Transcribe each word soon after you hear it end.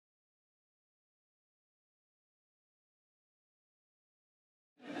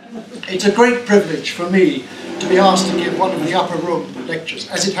It's a great privilege for me to be asked to give one of the upper room lectures,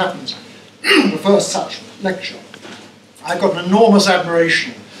 as it happens, the first such lecture. I've got an enormous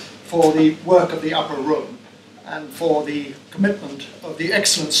admiration for the work of the upper room and for the commitment of the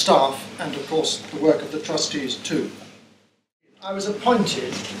excellent staff and, of course, the work of the trustees too. I was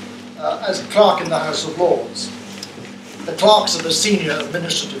appointed as a clerk in the House of Lords. The clerks are the senior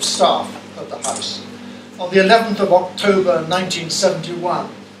administrative staff of the House. On the 11th of October 1971,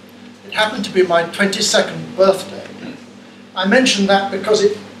 it happened to be my 22nd birthday. I mention that because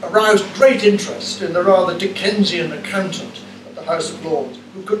it aroused great interest in the rather Dickensian accountant at the House of Lords,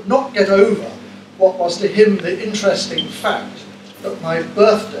 who could not get over what was to him the interesting fact that my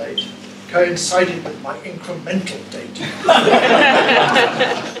birth date coincided with my incremental date.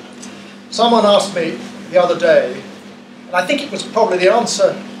 Someone asked me the other day, and I think it was probably the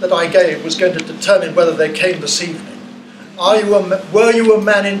answer that I gave was going to determine whether they came this evening. Were you a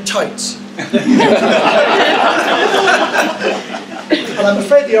man in tights? And I'm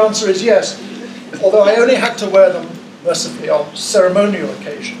afraid the answer is yes, although I only had to wear them, mercifully, on ceremonial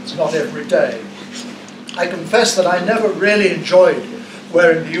occasions, not every day. I confess that I never really enjoyed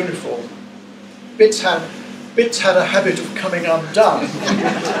wearing the uniform. Bits had a habit of coming undone,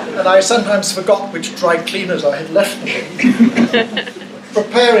 and I sometimes forgot which dry cleaners I had left them in.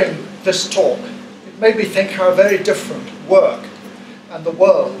 Preparing this talk, it made me think how very different work and the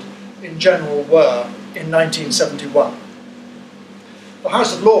world in general were in 1971. The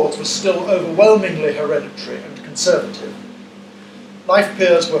House of Lords was still overwhelmingly hereditary and conservative. Life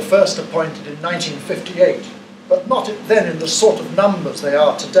peers were first appointed in 1958, but not then in the sort of numbers they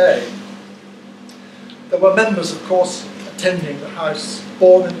are today. There were members, of course, attending the House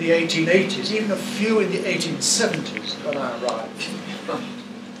born in the 1880s, even a few in the 1870s when I arrived.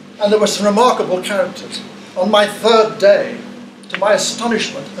 And there were some remarkable characters. On my third day, to my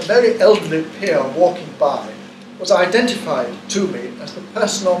astonishment, a very elderly peer walking by was identified to me as the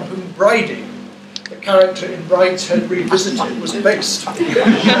person on whom Bridie, the character in Brideshead Revisited, was based.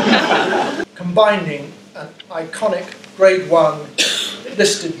 Combining an iconic Grade 1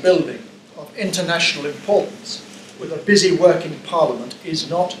 listed building of international importance with a busy working parliament is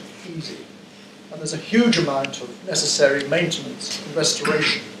not easy. And there's a huge amount of necessary maintenance and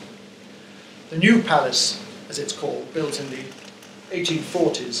restoration. The new palace, as it's called, built in the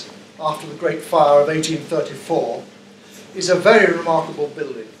 1840s after the Great Fire of 1834, is a very remarkable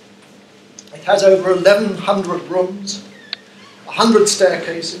building. It has over 1,100 rooms, 100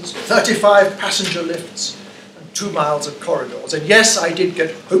 staircases, 35 passenger lifts, and 2 miles of corridors. And yes, I did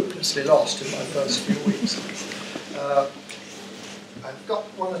get hopelessly lost in my first few weeks. I've got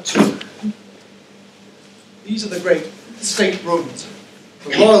one or two. These are the great state rooms,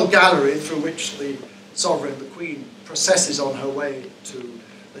 the royal gallery through which the sovereign, the Queen, processes on her way to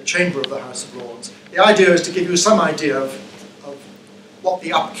the chamber of the House of Lords. The idea is to give you some idea of what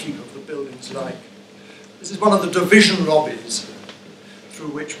the upkeep of the building's like. This is one of the division lobbies through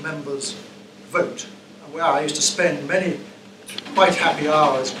which members vote, and where I used to spend many quite happy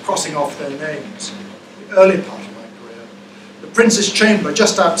hours crossing off their names, the early part of my career. The Prince's Chamber,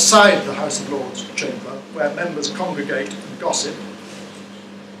 just outside the House of Lords chamber, where members congregate and gossip,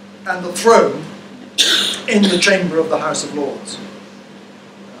 and the throne in the chamber of the House of Lords.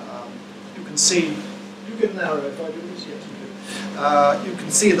 You can see, you can narrow if I do this, yes you do. You can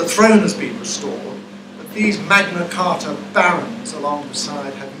see the throne has been restored, but these Magna Carta barons along the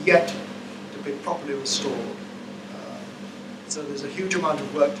side have yet to be properly restored. So there's a huge amount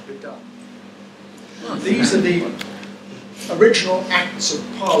of work to be done. These are the original Acts of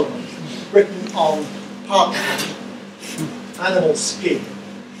Parliament written on parchment, animal skin.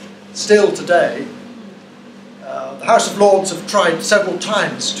 Still today, the House of Lords have tried several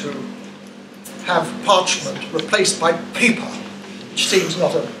times to have parchment replaced by paper, which seems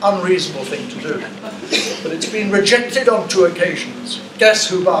not an unreasonable thing to do. But it's been rejected on 2 occasions. Guess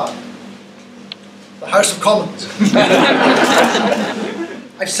who by? The House of Commons.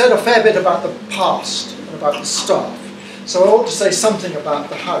 I've said a fair bit about the past and about the staff, so I ought to say something about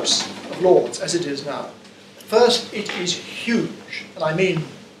the House of Lords as it is now. First, it is huge, and I mean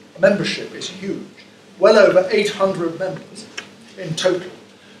membership is huge. Well over 800 members in total,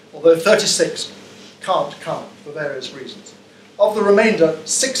 although 36 can't count for various reasons. Of the remainder,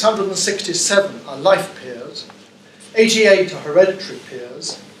 667 are life peers, 88 are hereditary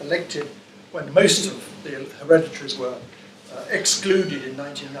peers, elected when most of the hereditaries were excluded in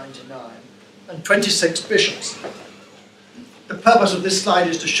 1999, and 26 bishops. The purpose of this slide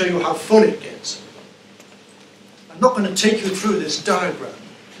is to show you how full it gets. I'm not going to take you through this diagram.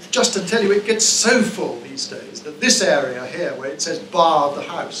 just to tell you, it gets so full these days that this area here, where it says bar of the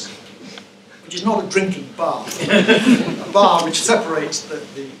house, which is not a drinking bar, a bar which separates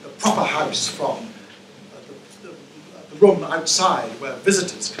the proper house from the room outside where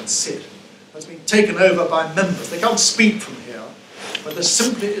visitors can sit, has been taken over by members. They can't speak from here, but there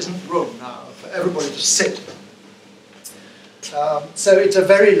simply isn't room now for everybody to sit. So it's a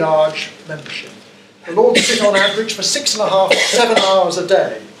very large membership. The Lords sit on average for 6.5 to 7 hours a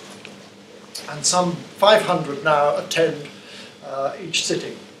day, and some 500 now attend each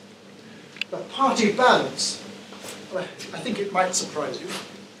sitting. The party balance, well, I think it might surprise you.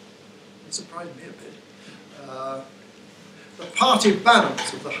 It surprised me a bit. The party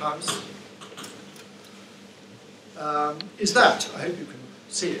balance of the House is that. I hope you can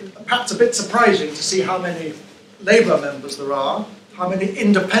see it. Perhaps a bit surprising to see how many Labour members there are, how many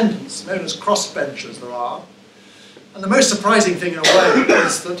independents, known as crossbenchers, there are. And the most surprising thing in a way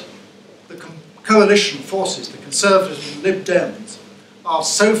is that the coalition forces, the Conservatives and Lib Dems, are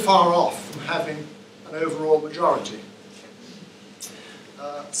so far off from having an overall majority.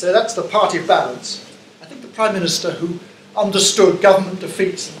 So that's the party balance. I think the Prime Minister who understood government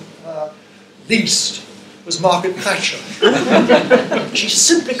defeats least was Margaret Thatcher. She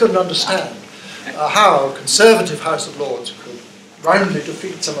simply couldn't understand how a Conservative House of Lords could roundly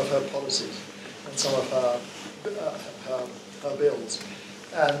defeat some of her policies and some of her bills.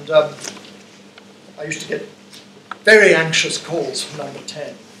 And I used to get very anxious calls from Number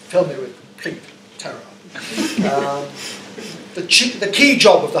 10, fill me with complete terror. The key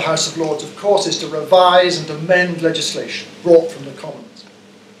job of the House of Lords, of course, is to revise and amend legislation brought from the Commons.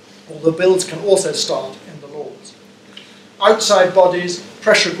 Although bills can also start in the Lords. Outside bodies,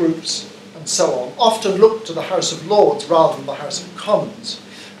 pressure groups, and so on, often look to the House of Lords rather than the House of Commons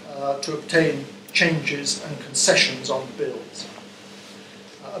to obtain changes and concessions on bills.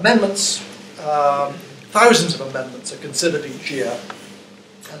 Amendments, thousands of amendments are considered each year,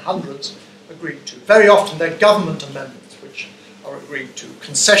 and hundreds agreed to. Very often they're government amendments which are agreed to,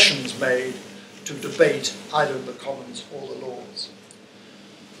 concessions made to debate either in the Commons or the Lords.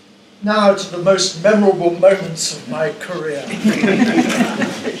 Now to the most memorable moments of my career.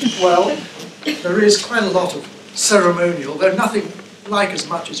 Well, there is quite a lot of ceremonial, though nothing like as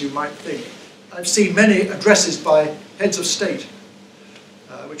much as you might think. I've seen many addresses by heads of state,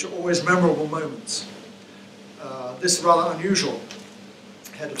 which are always memorable moments. This rather unusual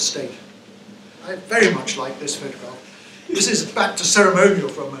head of state. I very much like this photograph. This is back to ceremonial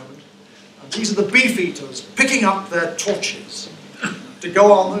for a moment. And these are the beefeaters picking up their torches to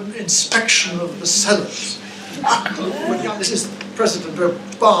go on an inspection of the cellars. This is President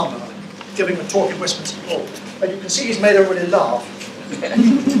Obama giving a talk in Westminster Hall. And you can see he's made everybody laugh.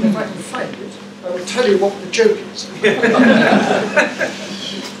 If I can find it, I will tell you what the joke is.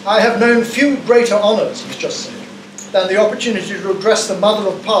 I have known few greater honours, he's just said, than the opportunity to address the Mother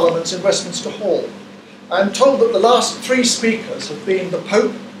of Parliaments in Westminster Hall. I am told that the last 3 speakers have been the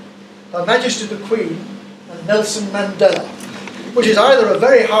Pope, Her Majesty the Queen, and Nelson Mandela, which is either a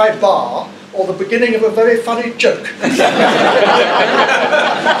very high bar or the beginning of a very funny joke.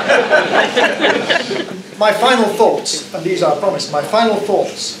 My final thoughts, and these I promise, my final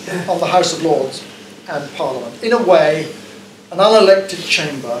thoughts on the House of Lords and Parliament. In a way, an unelected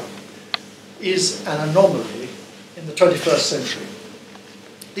chamber is an anomaly in the 21st century.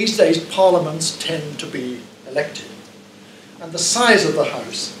 These days, parliaments tend to be elected, and the size of the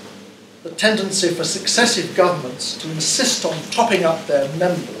House, the tendency for successive governments to insist on topping up their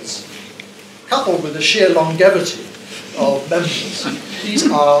members, coupled with the sheer longevity of members, these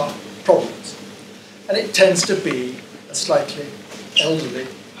are problems. And it tends to be a slightly elderly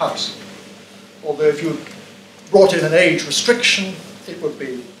House. Although if you brought in an age restriction, it would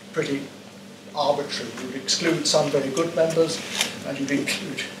be pretty arbitrary. You would exclude some very good members, and you'd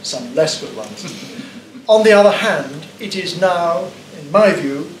include some less good ones. On the other hand, it is now, in my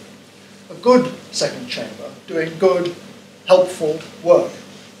view, a good second chamber, doing good, helpful work.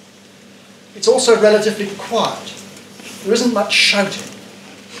 It's also relatively quiet. There isn't much shouting.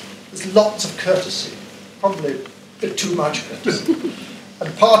 There's lots of courtesy, probably a bit too much courtesy.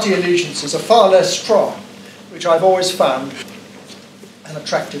 And party allegiances are far less strong, which I've always found an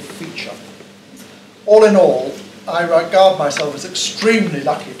attractive feature. All in all, I regard myself as extremely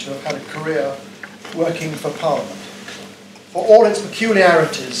lucky to have had a career working for Parliament. For all its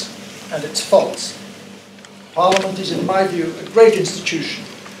peculiarities and its faults, Parliament is, in my view, a great institution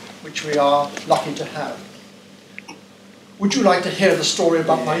which we are lucky to have. Would you like to hear the story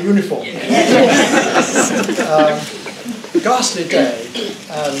about my uniform? Ghastly day,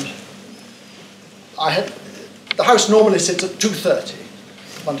 and the House normally sits at 2:30.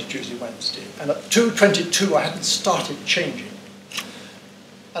 Monday, Tuesday, Wednesday. And at 2:22 I hadn't started changing.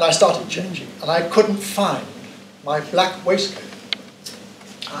 And I started changing, and I couldn't find my black waistcoat.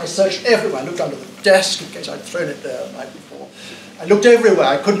 I searched everywhere. I looked under the desk in case I'd thrown it there the night before. I looked everywhere.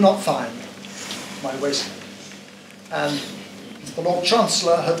 I could not find my waistcoat. And the Lord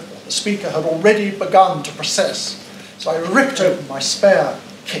Chancellor, the Speaker, had already begun to process. So I ripped open my spare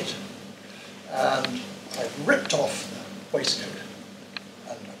kit, and I ripped off the waistcoat,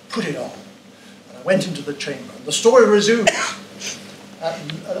 and I put it on. And I went into the chamber. And the story resumes. At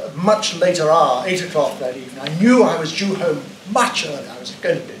a much later hour, 8 o'clock that evening. I knew I was due home much earlier. I was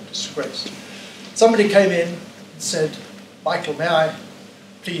going to be in disgrace. Somebody came in and said, "Michael, may I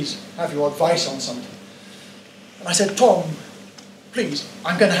please have your advice on something?" And I said, "Tom, please,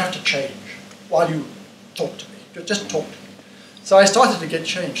 I'm going to have to change while you talk to me. Just talk to me." So I started to get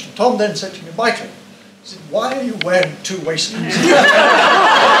changed. And Tom then said to me, "Michael," he said, "why are you wearing two waistcoats?"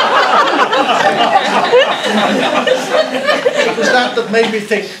 It was that made me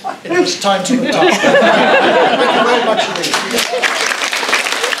think it was time to retire. Thank you very much.